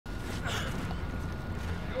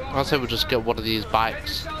I say we just get one of these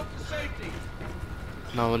bikes.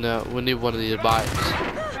 No, we need one of these bikes.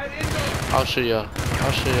 I'll show you.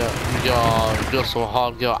 I'll show you. Yo, you're so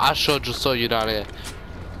hard, yo. I sure just saw you down here.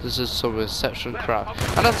 This is some reception crap.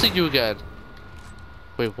 I don't see you again.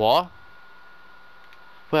 Wait, what?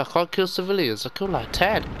 Wait, I can't kill civilians. I killed like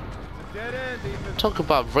 10. Talk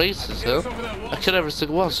about racism. I kill every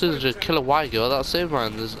single one. As soon as you kill a white girl, that's it,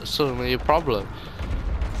 man. There's suddenly a problem.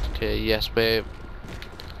 Okay, yes, babe.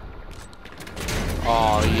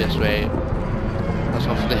 Oh, yes, babe. That's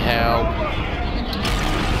off the hell.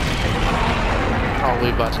 Oh,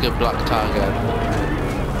 we're about to get black tie again.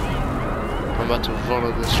 I'm about to run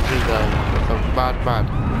on the street now like a madman.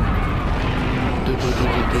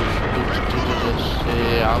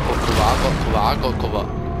 Yeah, I got cover.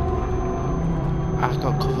 I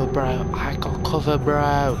got cover, bro. I got cover,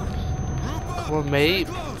 bro. Come on, mate.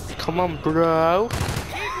 Come on, bro.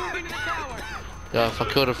 Yeah, if I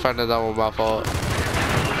killed a friend of that one, my fault.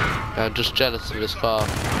 Yeah, I'm just jealous of this car.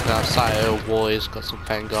 That Saito boy's got some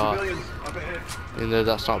pain car. You know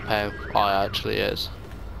that's not pain. Oh, it actually is.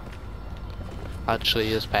 Actually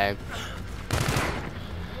is pain.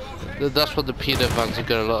 That's what the peanut vans are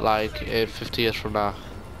gonna look like in 50 years from now.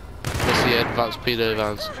 That's the advanced peanut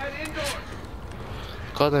vans.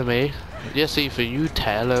 Got them, eh? Yes, Ethan, you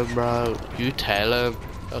tell him, bro. You tell him.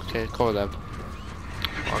 Okay, come on then.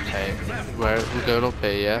 Okay, we're going up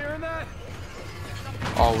here, yeah?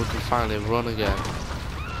 Oh, we can finally run again.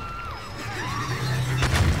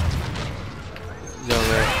 Yo,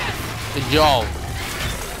 man.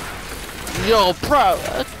 Yo, bro.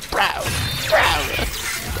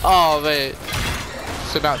 Oh, mate.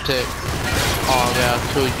 Synaptic. Oh, man, I'll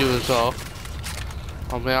kill you as well.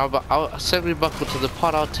 Oh, man, I'll send me back to the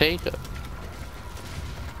pod, I'll take it.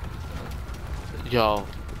 Yo.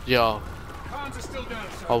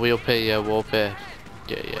 Oh, we up here, yeah, we're up here.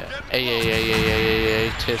 Yeah.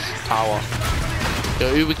 Hey, Tis Tower. Yo,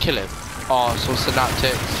 who we killing? Oh, some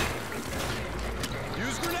synaptics.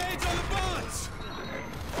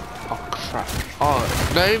 Oh, crap. Oh,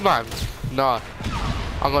 no, man. No.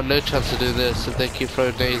 I got no chance of doing this if they keep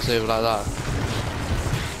throwing nades over like that.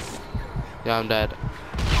 Yeah, I'm dead.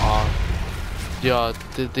 Oh. Yeah,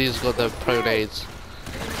 these got their pro nades.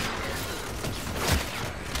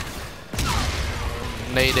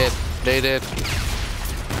 Naded. Nade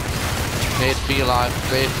for your life.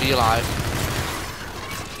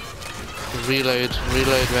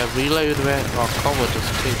 Reload, man. Oh, come on,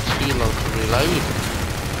 just take too long to reload.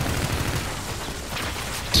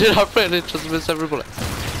 Dude, I really just missed every bullet.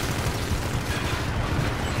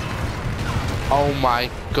 Oh my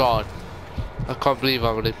god. I can't believe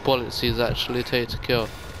how many bullets he's actually take to kill.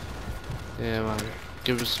 Yeah, man.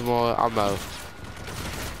 Give him some more ammo.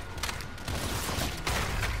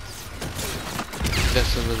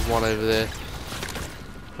 Guessing there's one over there.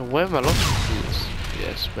 And where am I looking for these?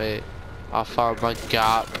 Yes, mate. I found my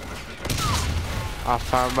gap.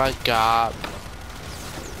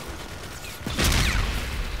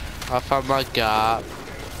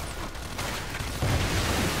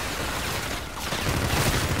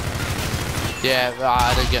 Yeah,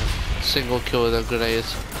 I didn't get a single kill with them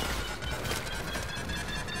grenades.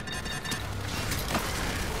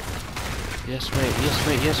 Yes, mate.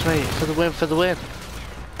 For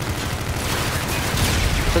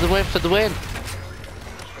the win.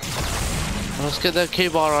 Let's get that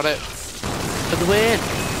keybar on it. For the win.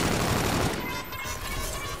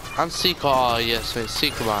 And Seeker. Oh, yes, mate.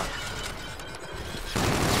 Seeker.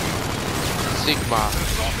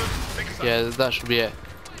 Yeah, that should be it.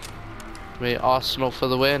 Mate, Arsenal for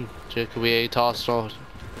the win. Jacob, we ate Arsenal.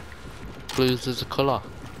 Blues is a colour.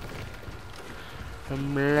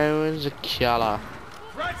 And blue is a colour.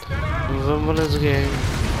 Rumble is a game.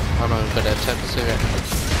 Oh no, I'm gonna attempt to sing it.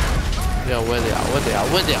 Yo, where they at,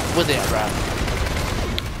 bro?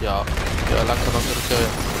 Yo, like I'm not gonna kill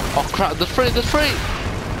it. Oh crap, there's three!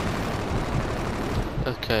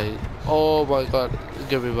 Okay. Oh my god,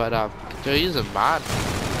 give me my damn. Yo, he's a man.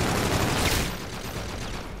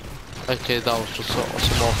 Okay, that was just some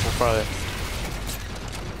awful throw.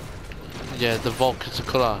 Yeah, the Volk is a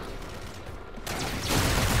colour.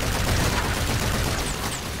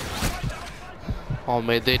 Oh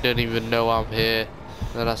mate, they don't even know I'm here.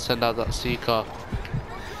 Then I send out that Seeker.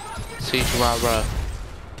 Seeker out, bro.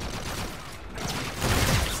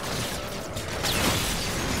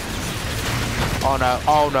 Oh no,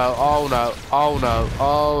 oh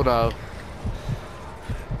no.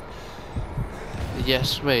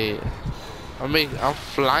 Yes, mate. I mean, I'm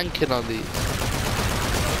flanking on these.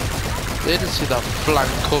 They didn't see that flank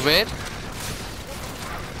coming.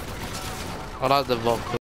 I like the vodka.